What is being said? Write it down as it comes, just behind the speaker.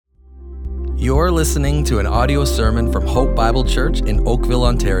You're listening to an audio sermon from Hope Bible Church in Oakville,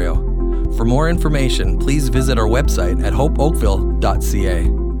 Ontario. For more information, please visit our website at hopeoakville.ca.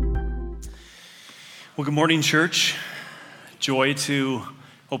 Well, good morning, church. Joy to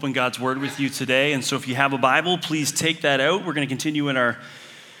open God's Word with you today. And so if you have a Bible, please take that out. We're going to continue in our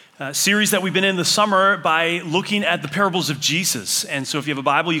series that we've been in the summer by looking at the parables of Jesus. And so if you have a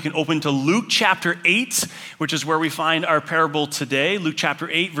Bible, you can open to Luke chapter 8, which is where we find our parable today. Luke chapter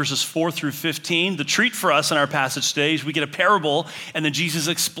 8, verses 4 through 15. The treat for us in our passage today is we get a parable, and then Jesus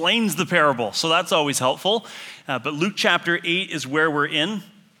explains the parable. So that's always helpful. But Luke chapter 8 is where we're in.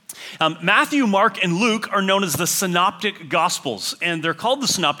 Matthew, Mark, and Luke are known as the Synoptic Gospels, and they're called the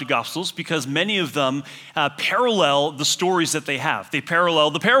Synoptic Gospels because many of them parallel the stories that they have. They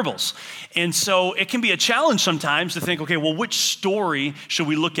parallel the parables. And so it can be a challenge sometimes to think, okay, well, which story should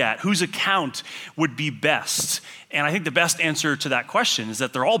we look at? Whose account would be best? And I think the best answer to that question is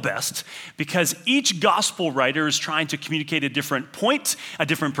that they're all best because each gospel writer is trying to communicate a different point, a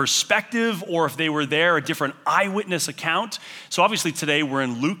different perspective, or if they were there, a different eyewitness account. So obviously today we're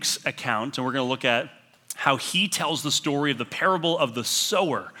in Luke's account, and we're going to look at how he tells the story of the parable of the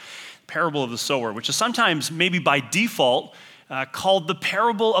sower. Parable of the sower, which is sometimes maybe by default called the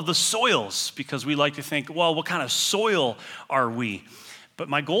parable of the soils, because we like to think, well, what kind of soil are we? But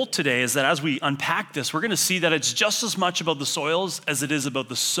my goal today is that as we unpack this, we're going to see that it's just as much about the soils as it is about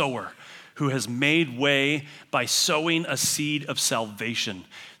the sower who has made way by sowing a seed of salvation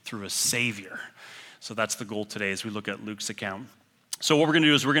through a Savior. So that's the goal today as we look at Luke's account. So what we're going to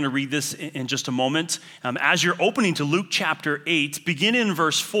do is we're going to read this in just a moment. As you're opening to Luke chapter 8, begin in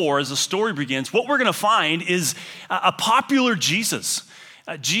verse 4 as the story begins. What we're going to find is a popular Jesus.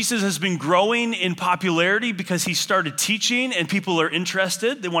 Jesus has been growing in popularity because he started teaching and people are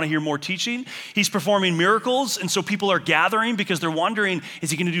interested. They want to hear more teaching. He's performing miracles, and so people are gathering because they're wondering, is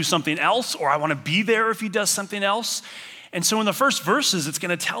he going to do something else? Or I want to be there if he does something else. And so in the first verses, it's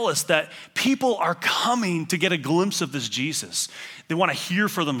going to tell us that people are coming to get a glimpse of this Jesus. They want to hear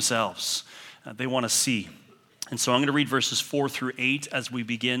for themselves. They want to see. And so I'm going to read verses 4 through 8 as we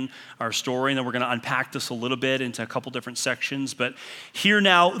begin our story, and then we're going to unpack this a little bit into a couple different sections. But hear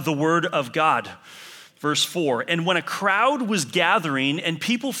now the word of God. Verse 4, and when a crowd was gathering and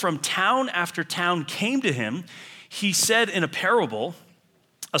people from town after town came to him, he said in a parable,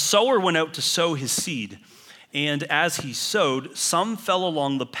 a sower went out to sow his seed. And as he sowed, some fell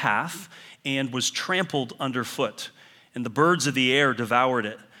along the path and was trampled underfoot, and the birds of the air devoured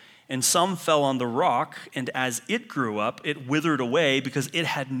it. And some fell on the rock, and as it grew up, it withered away because it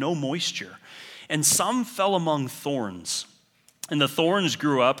had no moisture. And some fell among thorns, and the thorns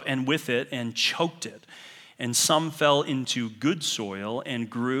grew up and with it and choked it. And some fell into good soil and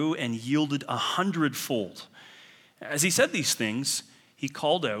grew and yielded 100-fold. As he said these things, he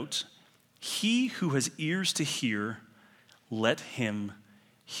called out, "He who has ears to hear, let him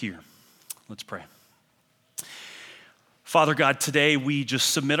hear." Let's pray. Father God, today we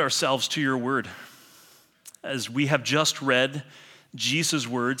just submit ourselves to your word. As we have just read Jesus'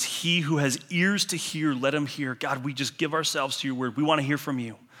 words, he who has ears to hear, let him hear. God, we just give ourselves to your word. We want to hear from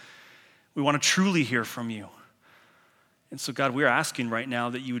you. We want to truly hear from you. And so God, we're asking right now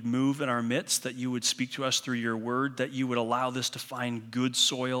that you would move in our midst, that you would speak to us through your word, that you would allow this to find good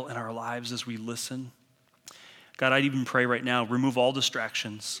soil in our lives as we listen. God, I'd even pray right now, remove all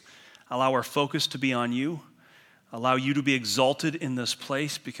distractions. Allow our focus to be on you. Allow you to be exalted in this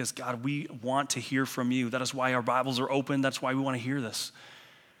place because, God, we want to hear from you. That is why our Bibles are open. That's why we want to hear this.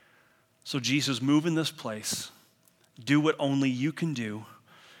 So, Jesus, move in this place. Do what only you can do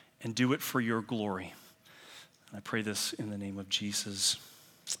and do it for your glory. I pray this in the name of Jesus.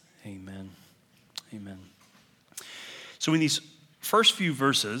 Amen. Amen. So in these first few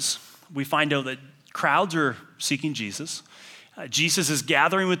verses, we find out that crowds are seeking Jesus. Jesus is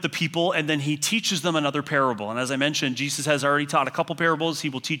gathering with the people, and then he teaches them another parable. And as I mentioned, Jesus has already taught a couple parables. He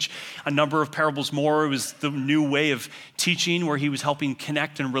will teach a number of parables more. It was the new way of teaching where he was helping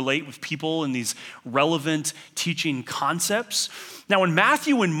connect and relate with people in these relevant teaching concepts. Now, in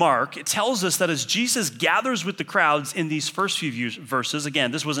Matthew and Mark, it tells us that as Jesus gathers with the crowds in these first few verses,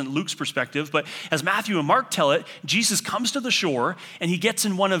 again, this wasn't Luke's perspective, but as Matthew and Mark tell it, Jesus comes to the shore and he gets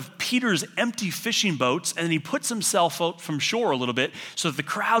in one of Peter's empty fishing boats and then he puts himself out from shore a little bit so that the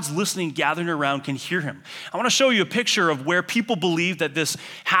crowds listening, gathering around can hear him. I want to show you a picture of where people believe that this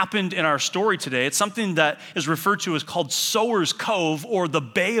happened in our story today. It's something that is referred to as called Sower's Cove or the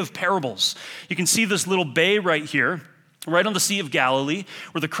Bay of Parables. You can see this little bay right here. right on the Sea of Galilee,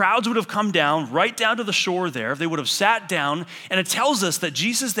 where the crowds would have come down, right down to the shore there. They would have sat down, and it tells us that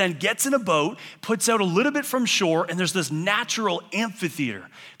Jesus then gets in a boat, puts out a little bit from shore, and there's this natural amphitheater.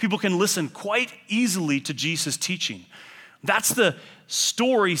 People can listen quite easily to Jesus' teaching. That's the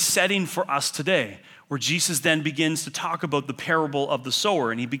story setting for us today, where Jesus then begins to talk about the parable of the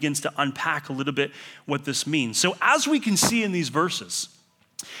sower, and he begins to unpack a little bit what this means. So as we can see in these verses,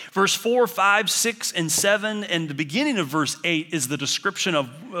 verse 4, 5, 6, and 7, and the beginning of verse 8 is the description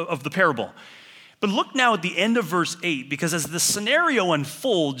of the parable. But look now at the end of verse 8, because as the scenario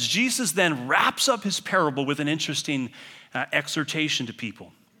unfolds, Jesus then wraps up his parable with an interesting exhortation to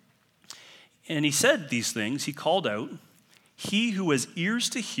people. And he said these things, he called out, "He who has ears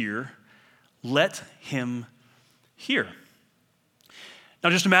to hear, let him hear." Now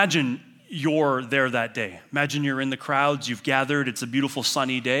just imagine you're there that day. Imagine you're in the crowds, you've gathered, it's a beautiful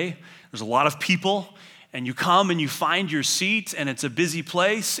sunny day, there's a lot of people, and you come and you find your seat, and it's a busy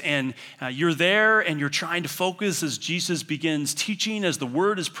place, and you're there, and you're trying to focus as Jesus begins teaching, as the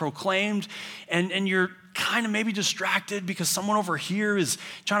word is proclaimed, and you're kind of maybe distracted because someone over here is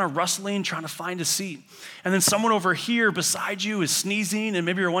trying to find a seat. And then someone over here beside you is sneezing, and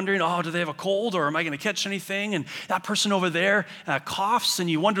maybe you're wondering, oh, do they have a cold, or am I going to catch anything? And that person over there coughs, and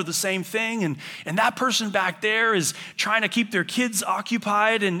you wonder the same thing. And that person back there is trying to keep their kids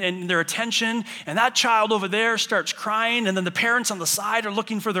occupied and their attention. And that child over there starts crying, and then the parents on the side are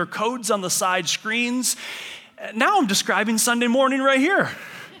looking for their codes on the side screens. Now I'm describing Sunday morning right here.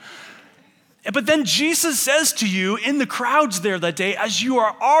 But then Jesus says to you in the crowds there that day, as you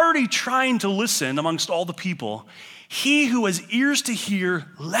are already trying to listen amongst all the people, "He who has ears to hear,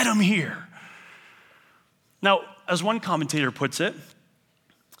 let him hear." Now, as one commentator puts it,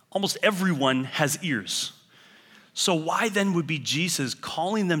 almost everyone has ears. So why then would be Jesus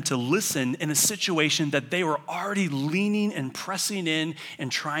calling them to listen in a situation that they were already leaning and pressing in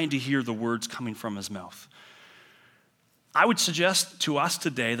and trying to hear the words coming from his mouth? I would suggest to us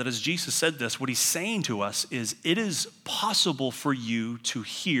today that as Jesus said this, what he's saying to us is it is possible for you to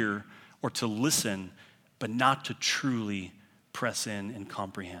hear or to listen, but not to truly press in and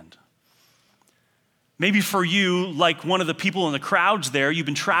comprehend. Maybe for you, like one of the people in the crowds there, you've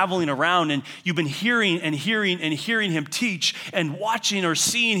been traveling around and you've been hearing him teach and watching or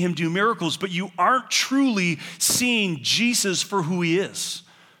seeing him do miracles, but you aren't truly seeing Jesus for who he is.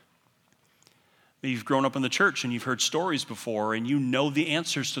 Maybe you've grown up in the church and you've heard stories before and you know the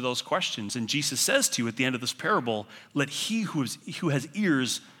answers to those questions. And Jesus says to you at the end of this parable, let he who has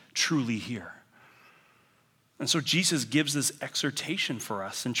ears truly hear. And so Jesus gives this exhortation for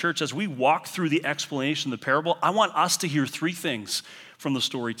us. And church, as we walk through the explanation of the parable, I want us to hear three things from the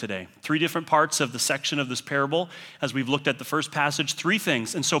story today. Three different parts of the section of this parable as we've looked at the first passage, three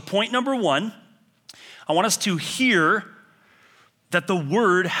things. And so point number one, I want us to hear that the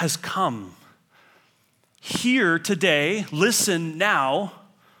word has come. Hear today, listen now,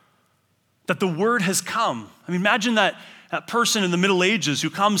 that the word has come. I mean, imagine that person in the Middle Ages who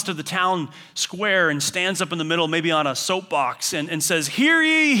comes to the town square and stands up in the middle, maybe on a soapbox, and says, "Hear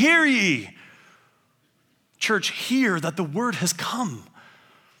ye, hear ye." Church, hear that the word has come.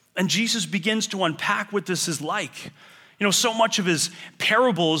 And Jesus begins to unpack what this is like. You know, so much of his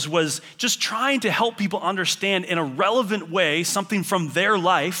parables was just trying to help people understand in a relevant way something from their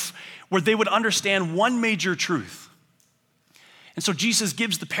life where they would understand one major truth. And so Jesus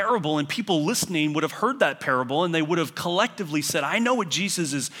gives the parable, and people listening would have heard that parable, and they would have collectively said, I know what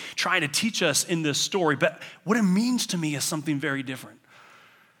Jesus is trying to teach us in this story, but what it means to me is something very different.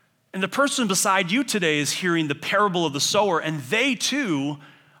 And the person beside you today is hearing the parable of the sower, and they too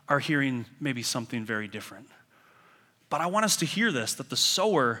are hearing maybe something very different. But I want us to hear this, that the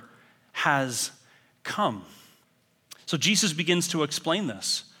sower has come. So Jesus begins to explain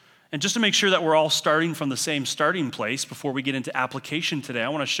this. And just to make sure that we're all starting from the same starting place before we get into application today, I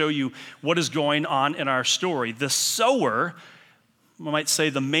want to show you what is going on in our story. The sower, I might say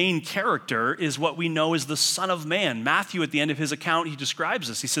the main character, is what we know as the Son of Man. Matthew, at the end of his account, he describes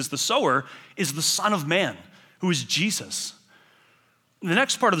this. He says the sower is the Son of Man, who is Jesus. The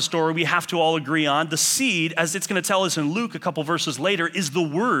next part of the story we have to all agree on. The seed, as it's going to tell us in Luke a couple verses later, is the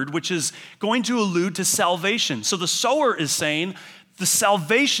word, which is going to allude to salvation. So the sower is saying, the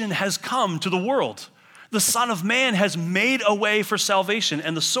salvation has come to the world. The Son of Man has made a way for salvation,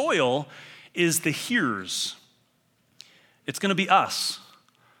 and the soil is the hearers. It's going to be us.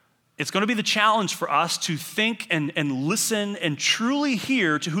 It's going to be the challenge for us to think and listen and truly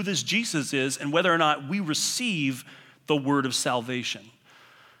hear to who this Jesus is and whether or not we receive the word of salvation.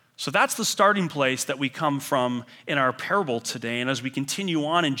 So that's the starting place that we come from in our parable today. And as we continue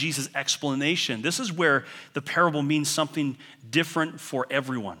on in Jesus' explanation, this is where the parable means something different for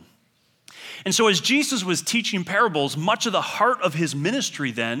everyone. And so as Jesus was teaching parables, much of the heart of his ministry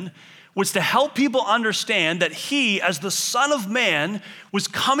then was to help people understand that he, as the Son of Man, was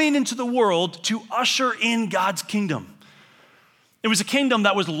coming into the world to usher in God's kingdom. It was a kingdom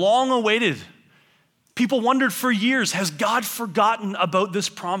that was long awaited. People wondered for years, has God forgotten about this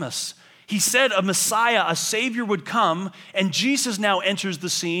promise? He said a Messiah, a Savior would come, and Jesus now enters the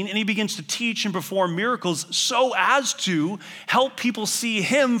scene, and he begins to teach and perform miracles so as to help people see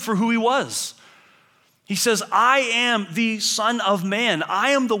him for who he was. He says, I am the Son of Man. I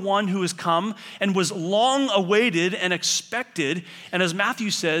am the one who has come and was long awaited and expected. And as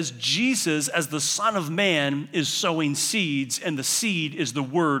Matthew says, Jesus, as the Son of Man, is sowing seeds, and the seed is the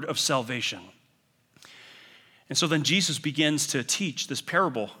word of salvation. And so then Jesus begins to teach this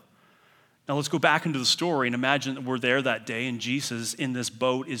parable. Now let's go back into the story and imagine that we're there that day, and Jesus in this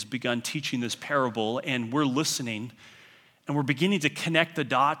boat is begun teaching this parable, and we're listening, and we're beginning to connect the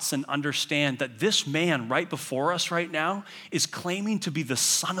dots and understand that this man right before us right now is claiming to be the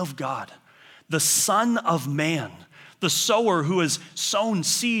Son of God, the Son of Man, the sower who has sown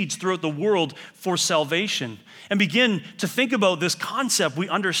seeds throughout the world for salvation. And begin to think about this concept, we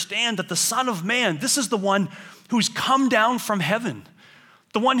understand that the Son of Man, this is the one who's come down from heaven,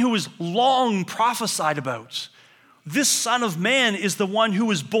 the one who was long prophesied about. This Son of Man is the one who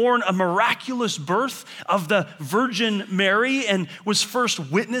was born a miraculous birth of the Virgin Mary and was first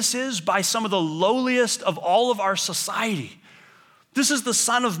witnesses by some of the lowliest of all of our society. This is the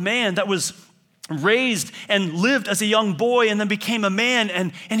Son of Man that was raised and lived as a young boy and then became a man,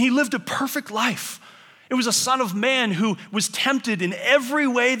 and he lived a perfect life. It was a Son of Man who was tempted in every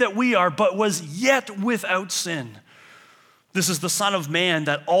way that we are, but was yet without sin. This is the Son of Man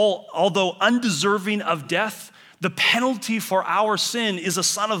that although undeserving of death, the penalty for our sin is a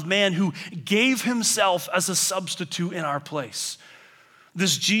Son of Man who gave himself as a substitute in our place.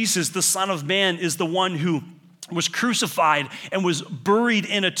 This Jesus, the Son of Man, is the one who was crucified and was buried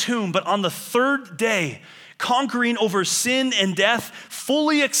in a tomb, but on the third day, conquering over sin and death,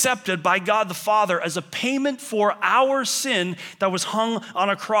 fully accepted by God the Father as a payment for our sin that was hung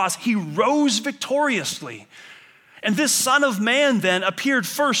on a cross. He rose victoriously. And this Son of Man then appeared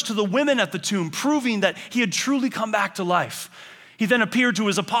first to the women at the tomb, proving that he had truly come back to life. He then appeared to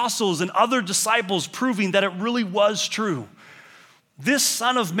his apostles and other disciples, proving that it really was true. This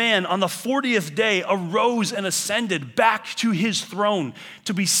Son of Man on the 40th day arose and ascended back to his throne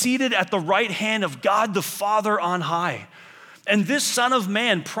to be seated at the right hand of God the Father on high. And this Son of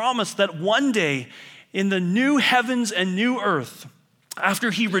Man promised that one day in the new heavens and new earth,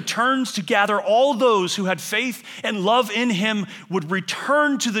 after he returns to gather all those who had faith and love in him, would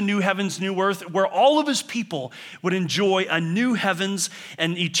return to the new heavens, new earth, where all of his people would enjoy a new heavens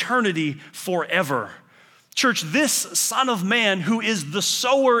and eternity forever. Church, this Son of Man, who is the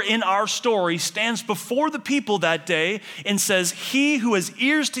sower in our story, stands before the people that day and says, he who has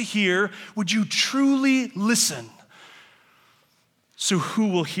ears to hear, would you truly listen? So who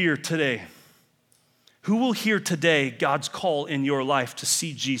will hear today? Who will hear today God's call in your life to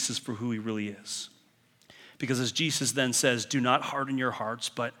see Jesus for who he really is? Because as Jesus then says, do not harden your hearts,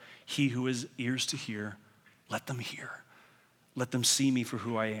 but he who has ears to hear, let them hear. Let them see me for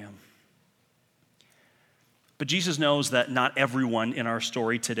who I am. But Jesus knows that not everyone in our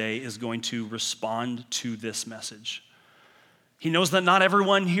story today is going to respond to this message. He knows that not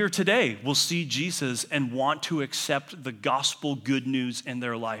everyone here today will see Jesus and want to accept the gospel good news in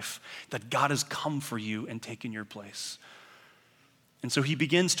their life, that God has come for you and taken your place. And so he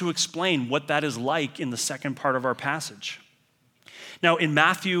begins to explain what that is like in the second part of our passage. Now, in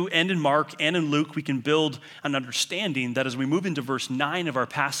Matthew and in Mark and in Luke, we can build an understanding that as we move into verse 9 of our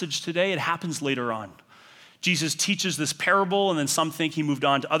passage today, it happens later on. Jesus teaches this parable, and then some think he moved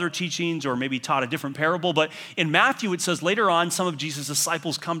on to other teachings or maybe taught a different parable. But in Matthew, it says later on, some of Jesus'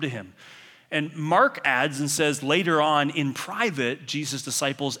 disciples come to him. And Mark adds and says later on, in private, Jesus'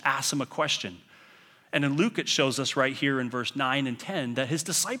 disciples ask him a question. And in Luke, it shows us right here in verse 9 and 10 that his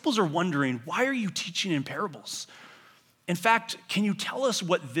disciples are wondering, why are you teaching in parables? In fact, can you tell us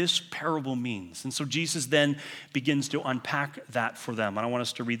what this parable means? And so Jesus then begins to unpack that for them. And I want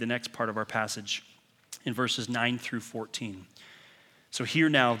us to read the next part of our passage in verses 9 through 14. So hear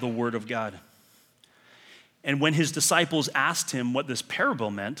now the word of God. And when his disciples asked him what this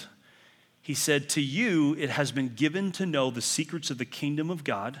parable meant, he said, to you it has been given to know the secrets of the kingdom of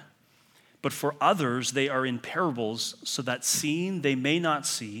God, but for others they are in parables, so that seeing they may not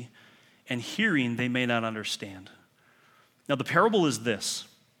see, and hearing they may not understand. Now the parable is this.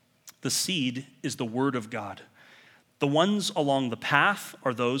 The seed is the word of God. The ones along the path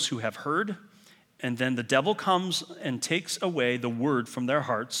are those who have heard, and then the devil comes and takes away the word from their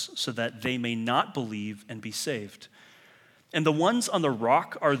hearts so that they may not believe and be saved. And the ones on the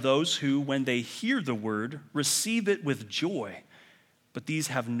rock are those who, when they hear the word, receive it with joy. But these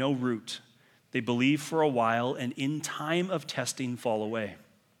have no root. They believe for a while, and in time of testing fall away.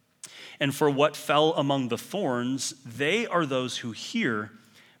 And for what fell among the thorns, they are those who hear,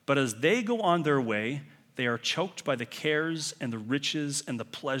 but as they go on their way, they are choked by the cares and the riches and the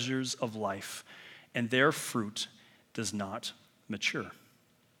pleasures of life, and their fruit does not mature.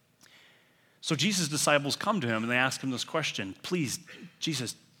 So Jesus' disciples come to him and they ask him this question. Please,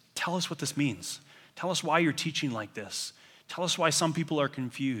 Jesus, tell us what this means. Tell us why you're teaching like this. Tell us why some people are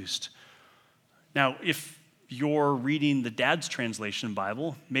confused. Now, if you're reading the Dad's Translation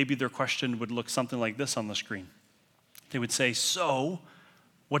Bible, maybe their question would look something like this on the screen. They would say, so,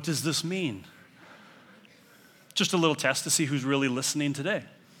 what does this mean? Just a little test to see who's really listening today.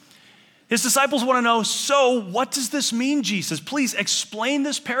 His disciples want to know, so what does this mean, Jesus? Please explain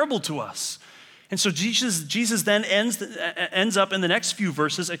this parable to us. And so Jesus then ends up in the next few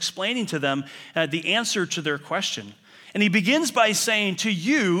verses explaining to them the answer to their question. And he begins by saying, to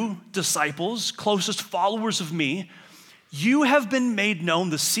you, disciples, closest followers of me, you have been made known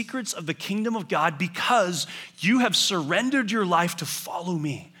the secrets of the kingdom of God because you have surrendered your life to follow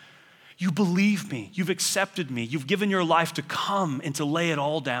me. You believe me. You've accepted me. You've given your life to come and to lay it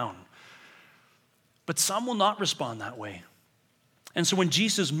all down. But some will not respond that way. And so when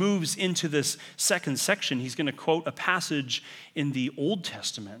Jesus moves into this second section, he's going to quote a passage in the Old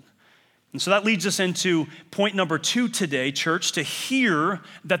Testament. And so that leads us into point number 2 today, church, to hear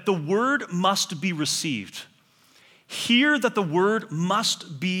that the word must be received. Hear that the word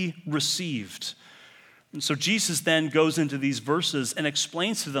must be received. And so Jesus then goes into these verses and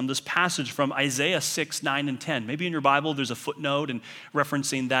explains to them this passage from Isaiah 6, 9, and 10. Maybe in your Bible there's a footnote and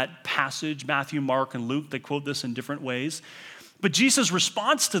referencing that passage. Matthew, Mark, and Luke, they quote this in different ways. But Jesus'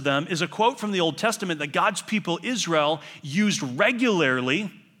 response to them is a quote from the Old Testament that God's people Israel used regularly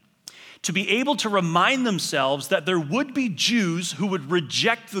to be able to remind themselves that there would be Jews who would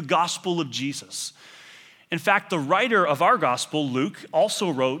reject the gospel of Jesus. In fact, the writer of our gospel, Luke,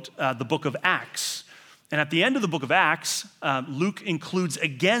 also wrote the book of Acts. And at the end of the book of Acts, Luke includes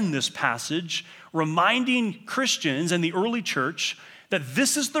again this passage, reminding Christians and the early church that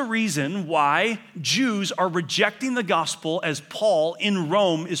this is the reason why Jews are rejecting the gospel as Paul in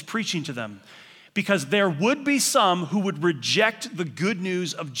Rome is preaching to them. Because there would be some who would reject the good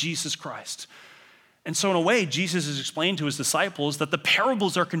news of Jesus Christ. And so in a way, Jesus is explaining to his disciples that the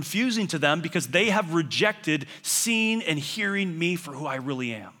parables are confusing to them because they have rejected seeing and hearing me for who I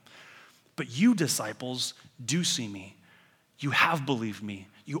really am. But you, disciples, do see me. You have believed me.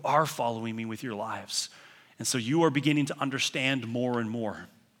 You are following me with your lives. And so you are beginning to understand more and more.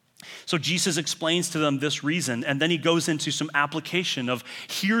 So Jesus explains to them this reason, and then he goes into some application of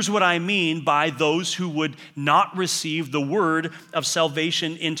here's what I mean by those who would not receive the word of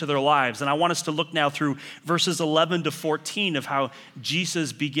salvation into their lives. And I want us to look now through verses 11 to 14 of how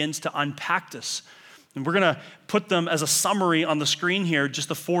Jesus begins to unpack this. And we're going to put them as a summary on the screen here, just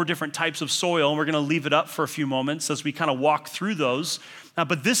the 4 different types of soil, and we're going to leave it up for a few moments as we kind of walk through those.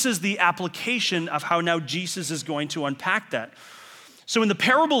 But this is the application of how now Jesus is going to unpack that. So in the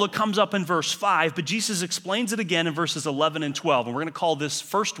parable, it comes up in verse 5, but Jesus explains it again in verses 11 and 12. And we're going to call this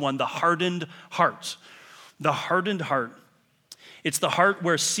first one the hardened heart. The hardened heart. It's the heart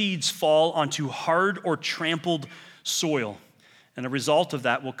where seeds fall onto hard or trampled soil. And a result of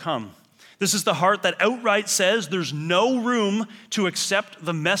that will come. This is the heart that outright says there's no room to accept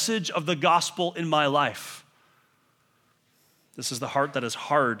the message of the gospel in my life. This is the heart that is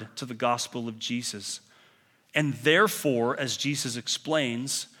hard to the gospel of Jesus. And therefore, as Jesus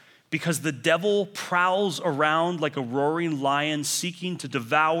explains, because the devil prowls around like a roaring lion seeking to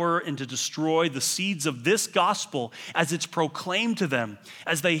devour and to destroy the seeds of this gospel as it's proclaimed to them,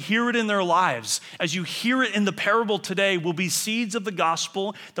 as they hear it in their lives, as you hear it in the parable today, will be seeds of the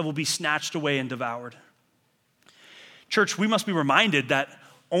gospel that will be snatched away and devoured. Church, we must be reminded that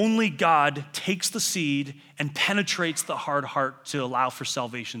only God takes the seed and penetrates the hard heart to allow for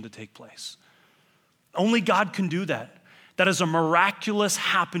salvation to take place. Only God can do that. That is a miraculous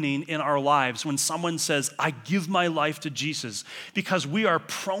happening in our lives when someone says, I give my life to Jesus, because we are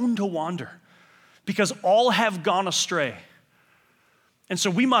prone to wander, because all have gone astray. And so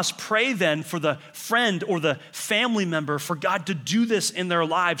we must pray then for the friend or the family member for God to do this in their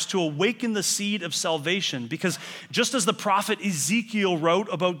lives, to awaken the seed of salvation. Because just as the prophet Ezekiel wrote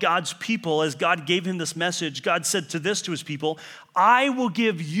about God's people, as God gave him this message, God said to his people, I will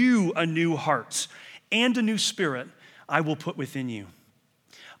give you a new heart and a new spirit I will put within you.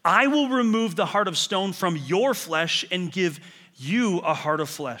 I will remove the heart of stone from your flesh and give you a heart of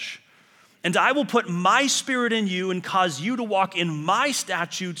flesh. And I will put my spirit in you and cause you to walk in my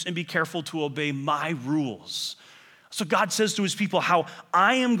statutes and be careful to obey my rules. So God says to his people how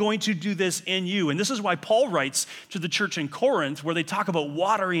I am going to do this in you. And this is why Paul writes to the church in Corinth, where they talk about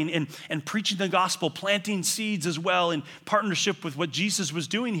watering and preaching the gospel, planting seeds as well in partnership with what Jesus was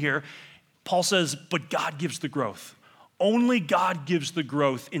doing here. Paul says, but God gives the growth. Only God gives the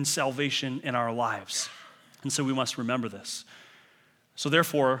growth in salvation in our lives. And so we must remember this. So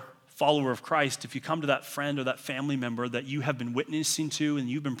therefore, follower of Christ, if you come to that friend or that family member that you have been witnessing to and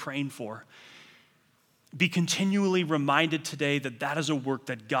you've been praying for, be continually reminded today that that is a work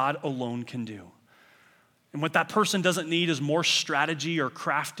that God alone can do. And what that person doesn't need is more strategy or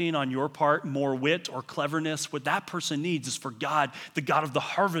crafting on your part, more wit or cleverness. What that person needs is for God, the God of the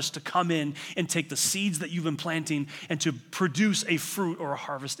harvest, to come in and take the seeds that you've been planting and to produce a fruit or a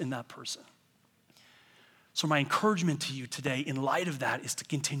harvest in that person. So my encouragement to you today in light of that is to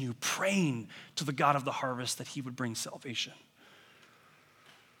continue praying to the God of the harvest that he would bring salvation.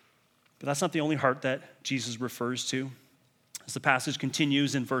 But that's not the only heart that Jesus refers to. As the passage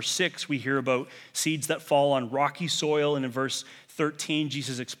continues in verse 6, we hear about seeds that fall on rocky soil. And in verse 13,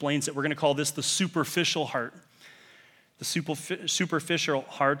 Jesus explains that we're going to call this the superficial heart. The superficial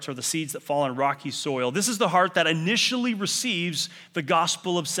hearts are the seeds that fall on rocky soil. This is the heart that initially receives the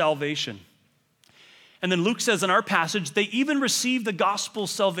gospel of salvation. And then Luke says in our passage, they even receive the gospel of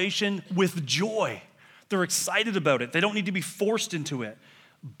salvation with joy. They're excited about it. They don't need to be forced into it.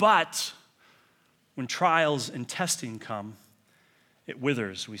 But when trials and testing come, it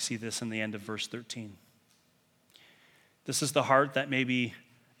withers. We see this in the end of verse 13. This is the heart that maybe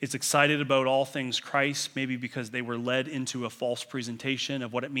is excited about all things Christ, maybe because they were led into a false presentation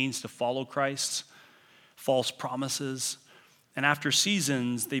of what it means to follow Christ, false promises. And after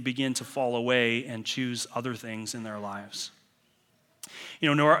seasons, they begin to fall away and choose other things in their lives.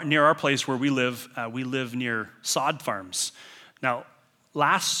 You know, near our place where we live near sod farms. Now,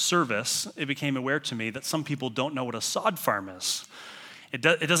 last service, it became aware to me that some people don't know what a sod farm is. It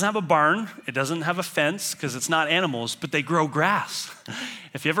doesn't have a barn. It doesn't have a fence because it's not animals, but they grow grass.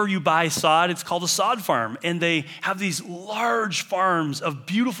 If you buy sod, it's called a sod farm. And they have these large farms of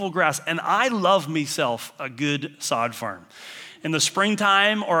beautiful grass. And I love myself a good sod farm. In the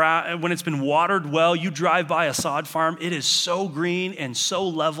springtime or when it's been watered well, you drive by a sod farm. It is so green and so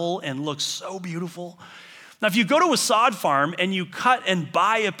level and looks so beautiful. Now, if you go to a sod farm and you cut and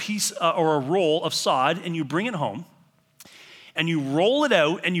buy a piece or a roll of sod and you bring it home, and you roll it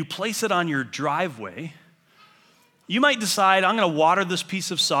out and you place it on your driveway, you might decide, I'm going to water this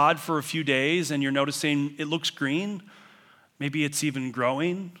piece of sod for a few days, and you're noticing it looks green. Maybe it's even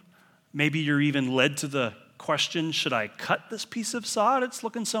growing. Maybe you're even led to the question, should I cut this piece of sod? It's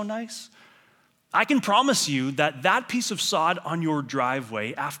looking so nice. I can promise you that that piece of sod on your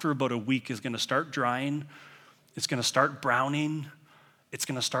driveway after about a week is going to start drying. It's going to start browning. It's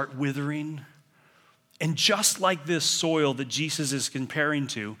going to start withering. And just like this soil that Jesus is comparing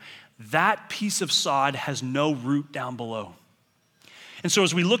to, that piece of sod has no root down below. And so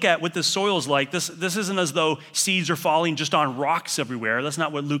as we look at what this soil is like, this isn't as though seeds are falling just on rocks everywhere. That's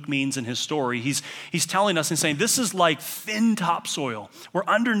not what Luke means in his story. He's telling us and saying this is like thin topsoil, where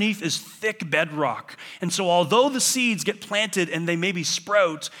underneath is thick bedrock. And so although the seeds get planted and they maybe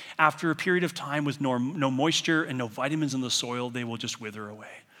sprout, after a period of time with no moisture and no vitamins in the soil, they will just wither away.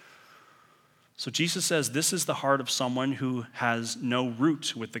 So Jesus says this is the heart of someone who has no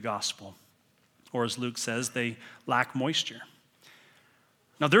root with the gospel. Or as Luke says, they lack moisture.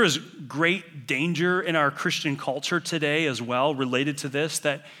 Now, there is great danger in our Christian culture today as well related to this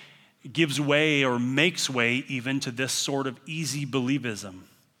that gives way or makes way even to this sort of easy believism.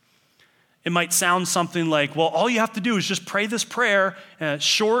 It might sound something like, well, all you have to do is just pray this prayer,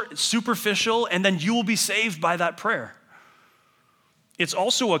 short, superficial, and then you will be saved by that prayer. It's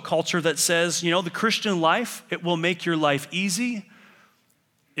also a culture that says, the Christian life, it will make your life easy.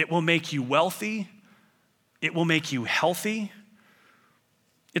 It will make you wealthy. It will make you healthy.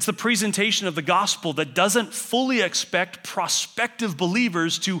 It's the presentation of the gospel that doesn't fully expect prospective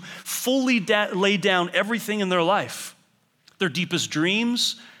believers to fully lay down everything in their life. Their deepest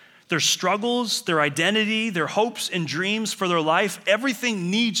dreams, their struggles, their identity, their hopes and dreams for their life, everything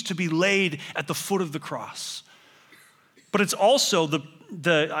needs to be laid at the foot of the cross. But it's also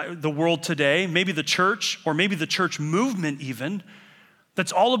the world today, maybe the church, or maybe the church movement even,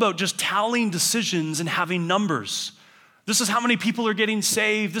 that's all about just tallying decisions and having numbers. This is how many people are getting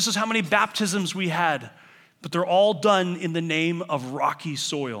saved. This is how many baptisms we had. But they're all done in the name of rocky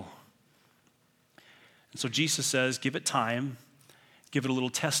soil. And so Jesus says, give it time, give it a little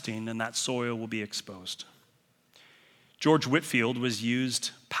testing, and that soil will be exposed. George Whitefield was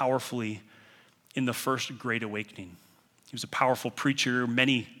used powerfully in the first Great Awakening. He was a powerful preacher.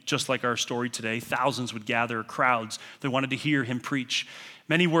 Many, just like our story today, thousands would gather, crowds. They wanted to hear him preach.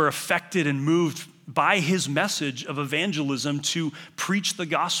 Many were affected and moved by his message of evangelism to preach the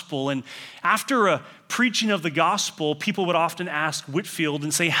gospel. And after a preaching of the gospel, people would often ask Whitefield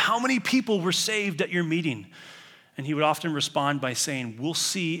and say, how many people were saved at your meeting? And he would often respond by saying, we'll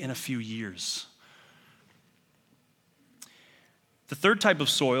see in a few years. The third type of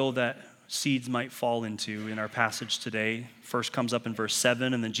soil that seeds might fall into in our passage today first comes up in verse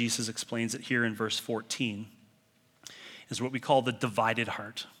 7, and then Jesus explains it here in verse 14, is what we call the divided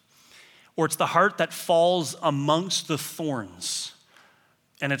heart. Or it's the heart that falls amongst the thorns,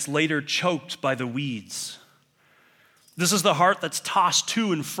 and it's later choked by the weeds. This is the heart that's tossed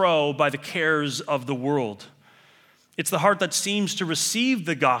to and fro by the cares of the world. It's the heart that seems to receive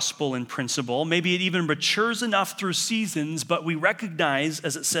the gospel in principle. Maybe it even matures enough through seasons, but we recognize,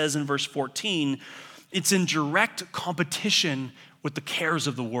 as it says in verse 14, it's in direct competition with the cares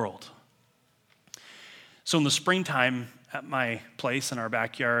of the world. So in the springtime at my place in our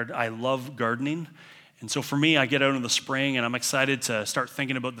backyard, I love gardening. And so for me, I get out in the spring and I'm excited to start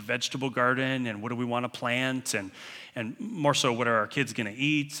thinking about the vegetable garden and what do we want to plant and more so what are our kids going to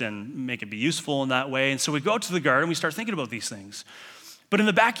eat and make it be useful in that way. And so we go out to the garden, we start thinking about these things. But in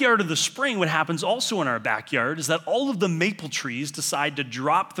the backyard of the spring, what happens also in our backyard is that all of the maple trees decide to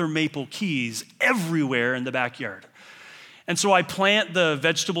drop their maple keys everywhere in the backyard. And so I plant the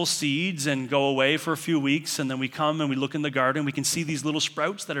vegetable seeds and go away for a few weeks, and then we come and we look in the garden, we can see these little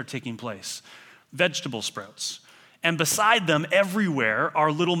sprouts that are taking place. Vegetable sprouts. And beside them, everywhere,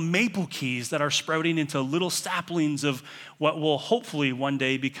 are little maple keys that are sprouting into little saplings of what will hopefully one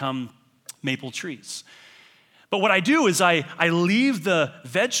day become maple trees. But what I do is I leave the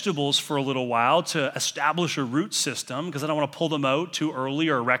vegetables for a little while to establish a root system because I don't want to pull them out too early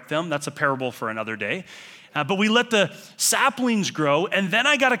or wreck them. That's a parable for another day. But we let the saplings grow, and then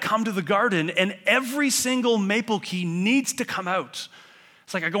I got to come to the garden, and every single maple key needs to come out.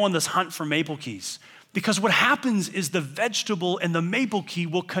 It's like I go on this hunt for maple keys. Because what happens is the vegetable and the maple key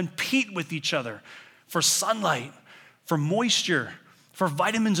will compete with each other for sunlight, for moisture, for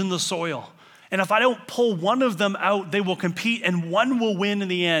vitamins in the soil. And if I don't pull one of them out, they will compete and one will win in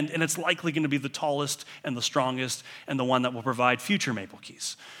the end. And it's likely going to be the tallest and the strongest and the one that will provide future maple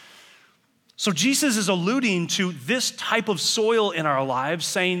keys. So Jesus is alluding to this type of soil in our lives,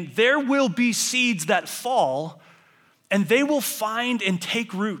 saying there will be seeds that fall and they will find and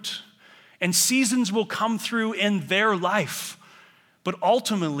take root. And seasons will come through in their life. But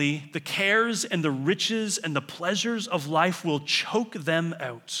ultimately, the cares and the riches and the pleasures of life will choke them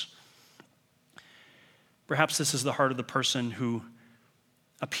out. Perhaps this is the heart of the person who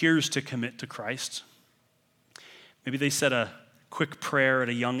appears to commit to Christ. Maybe they said a quick prayer at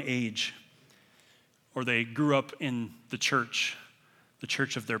a young age, or they grew up in the church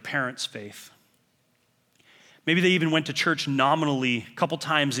of their parents' faith. Maybe they even went to church nominally a couple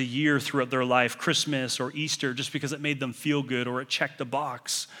times a year throughout their life, Christmas or Easter, just because it made them feel good or it checked a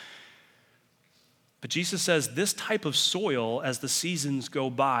box. But Jesus says this type of soil, as the seasons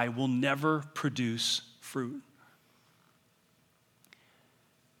go by, will never produce fruit.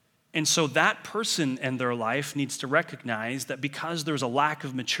 And so that person in their life needs to recognize that because there's a lack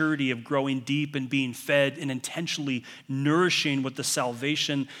of maturity of growing deep and being fed and intentionally nourishing what their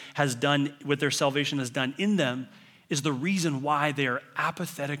salvation has done in them is the reason why they are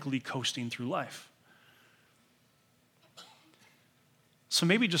apathetically coasting through life. So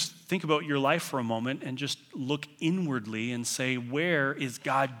maybe just think about your life for a moment and just look inwardly and say, where is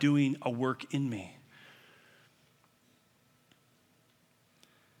God doing a work in me?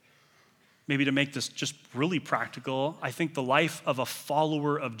 Maybe to make this just really practical, I think the life of a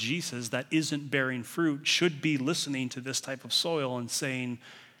follower of Jesus that isn't bearing fruit should be listening to this type of soil and saying,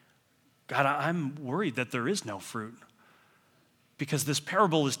 God, I'm worried that there is no fruit. Because this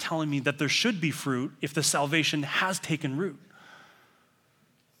parable is telling me that there should be fruit if the salvation has taken root.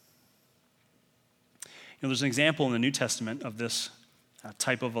 There's an example in the New Testament of this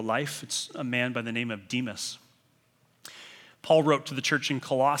type of a life. It's a man by the name of Demas. Paul wrote to the church in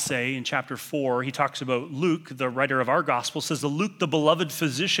Colossae in chapter 4. He talks about Luke, the writer of our gospel, says, Luke, the beloved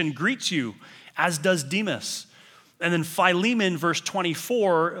physician, greets you, as does Demas. And then Philemon, verse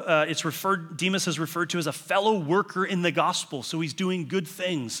 24, Demas is referred to as a fellow worker in the gospel. So he's doing good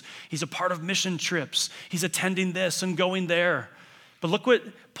things. He's a part of mission trips. He's attending this and going there. But look what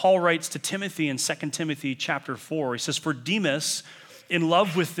Paul writes to Timothy in 2 Timothy chapter 4. He says, "For Demas, in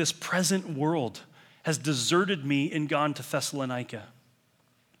love with this present world, has deserted me and gone to Thessalonica.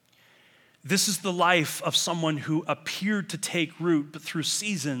 This is the life of someone who appeared to take root, but through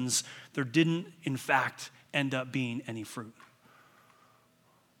seasons, there didn't, in fact, end up being any fruit."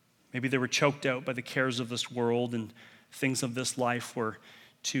 Maybe they were choked out by the cares of this world and things of this life were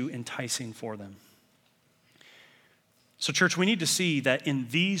too enticing for them. So, church, we need to see that in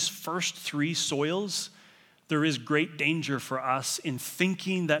these first three soils, there is great danger for us in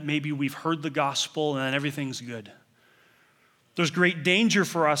thinking that maybe we've heard the gospel and everything's good. There's great danger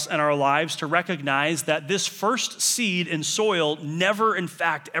for us in our lives to recognize that this first seed in soil never, in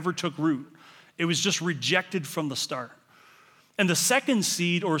fact, ever took root. It was just rejected from the start. And the second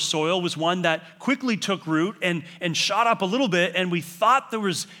seed or soil was one that quickly took root and shot up a little bit, and we thought there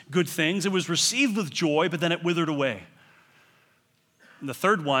was good things. It was received with joy, but then it withered away. And the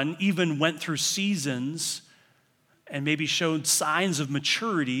third one even went through seasons and maybe showed signs of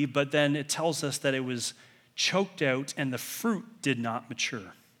maturity, but then it tells us that it was choked out and the fruit did not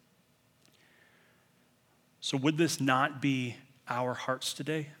mature. So would this not be our hearts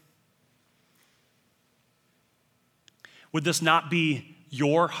today? Would this not be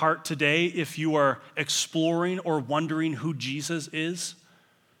your heart today if you are exploring or wondering who Jesus is?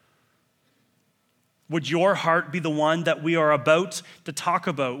 Would your heart be the one that we are about to talk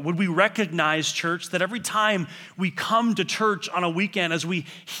about? Would we recognize, church, that every time we come to church on a weekend, as we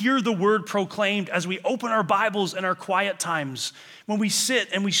hear the word proclaimed, as we open our Bibles in our quiet times, when we sit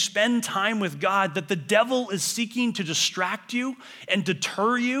and we spend time with God, that the devil is seeking to distract you and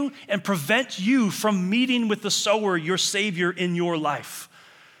deter you and prevent you from meeting with the sower, your Savior, in your life?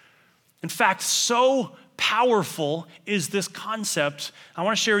 In fact, so powerful is this concept. I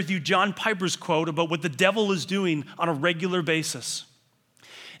want to share with you John Piper's quote about what the devil is doing on a regular basis.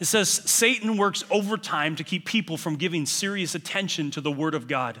 It says, "Satan works overtime to keep people from giving serious attention to the Word of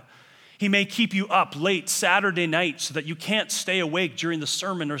God. He may keep you up late Saturday night so that you can't stay awake during the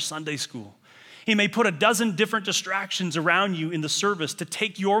sermon or Sunday school. He may put a dozen different distractions around you in the service to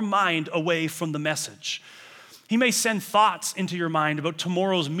take your mind away from the message. He may send thoughts into your mind about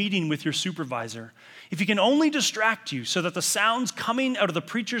tomorrow's meeting with your supervisor. If he can only distract you so that the sounds coming out of the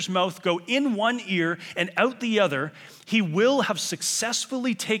preacher's mouth go in one ear and out the other, he will have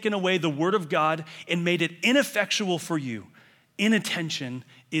successfully taken away the Word of God and made it ineffectual for you. Inattention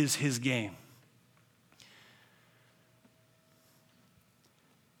is his game."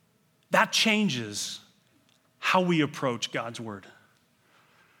 That changes how we approach God's Word.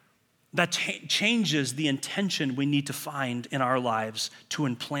 That changes the intention we need to find in our lives to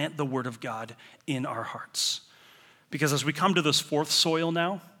implant the Word of God in our hearts. Because as we come to this fourth soil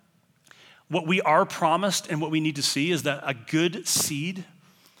now, what we are promised and what we need to see is that a good seed,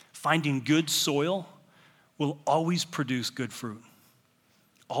 finding good soil, will always produce good fruit.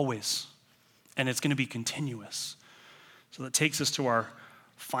 Always. And it's going to be continuous. So that takes us to our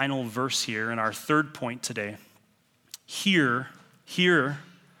final verse here and our third point today. Hear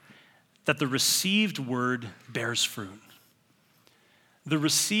that the received word bears fruit. The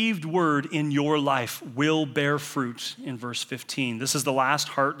received word in your life will bear fruit in verse 15. This is the last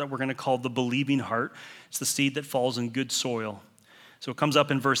heart that we're going to call the believing heart. It's the seed that falls in good soil. So it comes up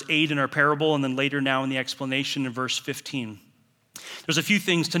in verse 8 in our parable and then later now in the explanation in verse 15. There's a few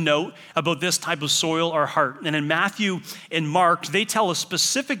things to note about this type of soil or heart. And in Matthew and Mark, they tell us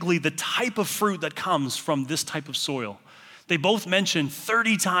specifically the type of fruit that comes from this type of soil. They both mention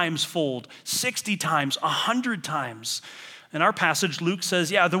 30 times fold, 60 times, 100 times. In our passage, Luke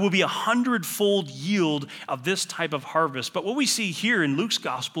says, there will be 100-fold yield of this type of harvest. But what we see here in Luke's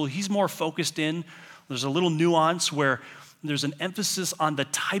gospel, he's more focused in, there's a little nuance where there's an emphasis on the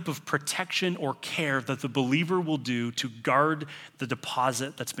type of protection or care that the believer will do to guard the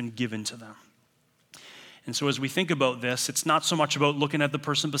deposit that's been given to them. And so as we think about this, it's not so much about looking at the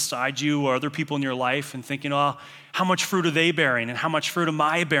person beside you or other people in your life and thinking, how much fruit are they bearing and how much fruit am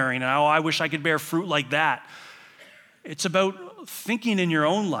I bearing? And I wish I could bear fruit like that. It's about thinking in your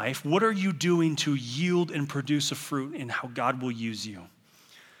own life, what are you doing to yield and produce a fruit in how God will use you?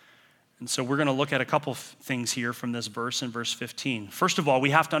 And so we're going to look at a couple things here from this verse in verse 15. First of all,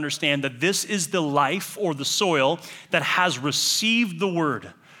 we have to understand that this is the life or the soil that has received the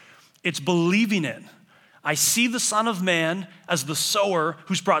word. It's believing it. I see the Son of Man as the sower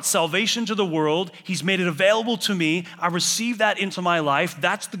who's brought salvation to the world. He's made it available to me. I receive that into my life.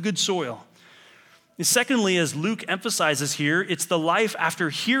 That's the good soil. And secondly, as Luke emphasizes here, it's the life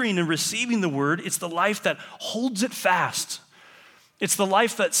after hearing and receiving the word. It's the life that holds it fast. It's the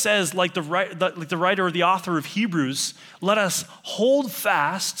life that says, like the writer or the author of Hebrews, let us hold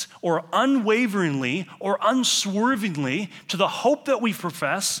fast or unwaveringly or unswervingly to the hope that we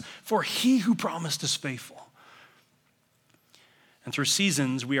profess, for he who promised is faithful. And through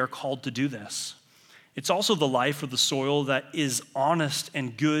seasons, we are called to do this. It's also the life of the soil that is honest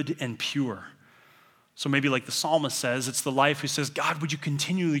and good and pure. So maybe like the psalmist says, it's the life who says, God, would you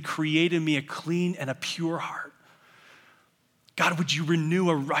continually create in me a clean and a pure heart? God, would you renew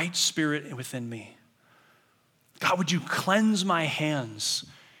a right spirit within me? God, would you cleanse my hands,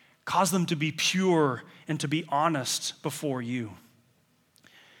 cause them to be pure and to be honest before you?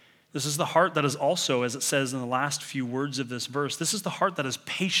 This is the heart that is also, as it says in the last few words of this verse, this is the heart that is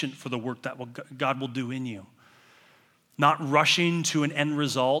patient for the work that God will do in you. Not rushing to an end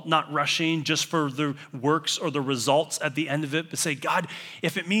result, not rushing just for the works or the results at the end of it, but say, God,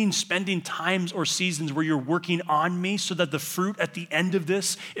 if it means spending times or seasons where you're working on me so that the fruit at the end of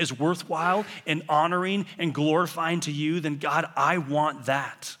this is worthwhile and honoring and glorifying to you, then God, I want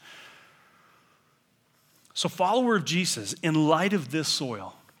that. So follower of Jesus, in light of this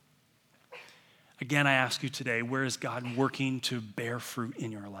soil, again, I ask you today, where is God working to bear fruit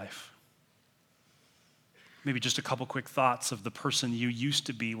in your life? Maybe just a couple quick thoughts of the person you used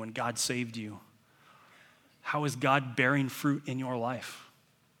to be when God saved you. How is God bearing fruit in your life?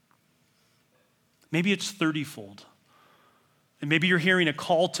 Maybe it's 30-fold. And maybe you're hearing a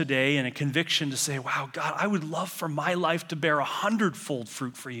call today and a conviction to say, wow, God, I would love for my life to bear 100-fold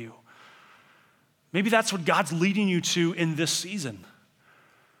fruit for you. Maybe that's what God's leading you to in this season.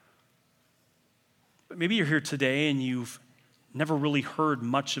 But maybe you're here today and you've never really heard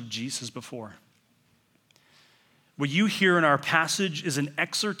much of Jesus before. What you hear in our passage is an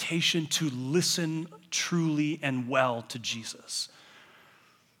exhortation to listen truly and well to Jesus.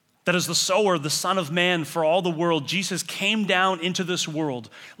 That as the sower, the Son of Man for all the world, Jesus came down into this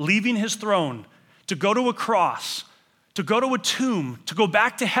world, leaving his throne to go to a cross, to go to a tomb, to go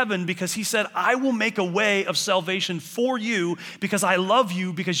back to heaven because he said, I will make a way of salvation for you because I love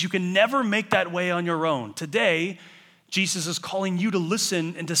you, because you can never make that way on your own. Today, Jesus is calling you to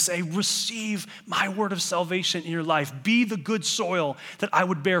listen and to say, receive my word of salvation in your life. Be the good soil that I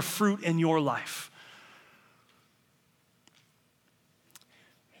would bear fruit in your life.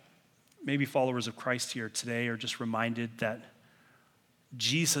 Maybe followers of Christ here today are just reminded that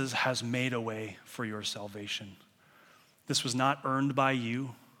Jesus has made a way for your salvation. This was not earned by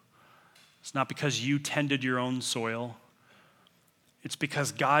you. It's not because you tended your own soil. It's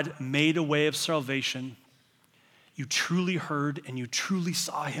because God made a way of salvation. You truly heard and you truly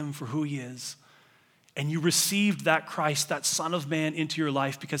saw him for who he is. And you received that Christ, that Son of Man, into your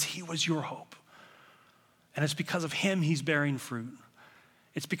life because he was your hope. And it's because of him he's bearing fruit.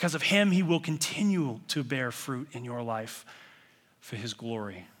 It's because of him he will continue to bear fruit in your life for his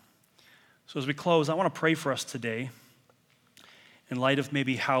glory. So as we close, I want to pray for us today in light of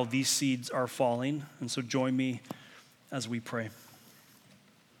maybe how these seeds are falling. And so join me as we pray.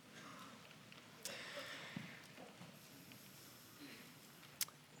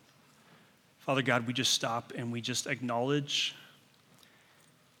 Father God, we just stop and we just acknowledge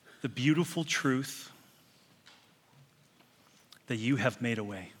the beautiful truth that you have made a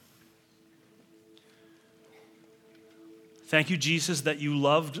way. Thank you, Jesus, that you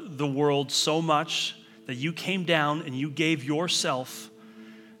loved the world so much that you came down and you gave yourself,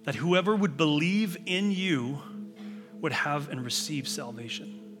 that whoever would believe in you would have and receive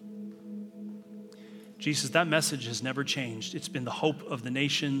salvation. Jesus, that message has never changed. It's been the hope of the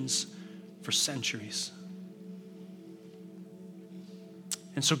nations for centuries.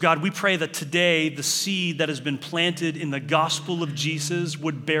 And so, God, we pray that today the seed that has been planted in the gospel of Jesus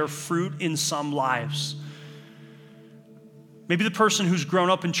would bear fruit in some lives. Maybe the person who's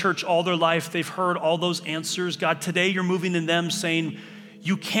grown up in church all their life, they've heard all those answers. God, today you're moving in them saying,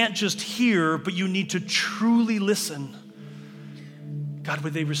 you can't just hear, but you need to truly listen. God,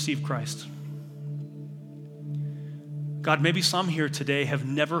 would they receive Christ? God, maybe some here today have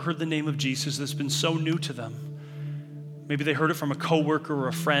never heard the name of Jesus. That's been so new to them. Maybe they heard it from a coworker or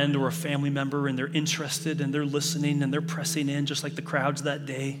a friend or a family member, and they're interested and they're listening and they're pressing in just like the crowds that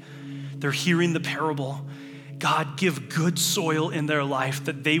day. They're hearing the parable. God, give good soil in their life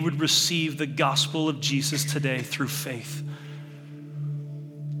that they would receive the gospel of Jesus today through faith.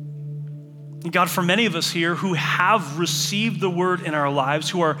 And God, for many of us here who have received the word in our lives,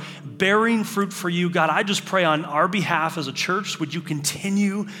 who are bearing fruit for you, God, I just pray on our behalf as a church, would you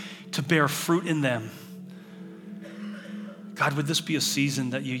continue to bear fruit in them? God, would this be a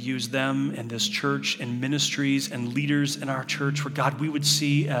season that you use them and this church and ministries and leaders in our church where, God, we would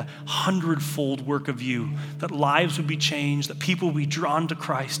see a 100-fold work of you, that lives would be changed, that people would be drawn to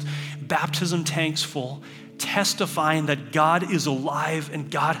Christ, baptism tanks full, testifying that God is alive and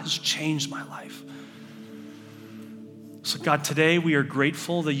God has changed my life. So God, today we are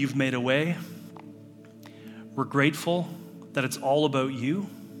grateful that you've made a way. We're grateful that it's all about you.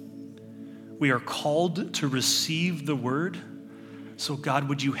 We are called to receive the word. So God,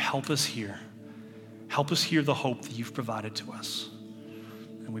 would you help us here? Help us hear the hope that you've provided to us.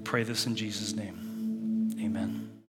 And we pray this in Jesus' name. Amen.